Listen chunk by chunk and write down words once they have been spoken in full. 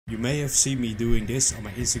You may have seen me doing this on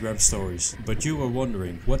my Instagram stories, but you are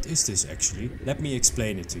wondering, what is this actually? Let me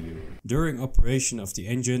explain it to you. During operation of the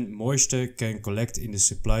engine, moisture can collect in the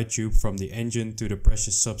supply tube from the engine to the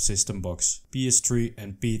pressure subsystem box, PS3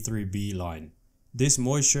 and P3B line. This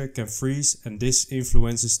moisture can freeze and this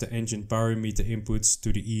influences the engine power meter inputs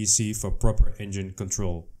to the EEC for proper engine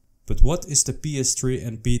control. But what is the PS3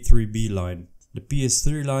 and P3B line? The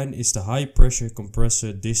PS3 line is the high pressure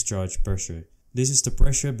compressor discharge pressure. This is the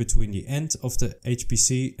pressure between the end of the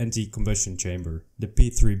HPC and the combustion chamber. The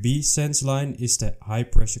P3B sense line is the high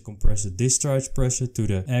pressure compressor discharge pressure to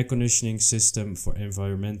the air conditioning system for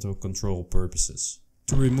environmental control purposes.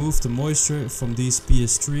 To remove the moisture from these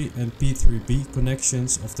PS3 and P3B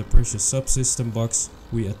connections of the pressure subsystem box,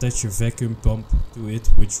 we attach a vacuum pump to it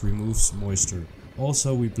which removes moisture.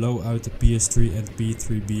 Also, we blow out the PS3 and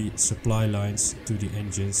P3B supply lines to the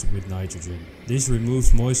engines with nitrogen. This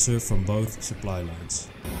removes moisture from both supply lines.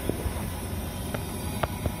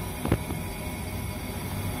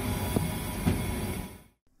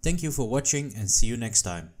 Thank you for watching and see you next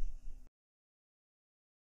time.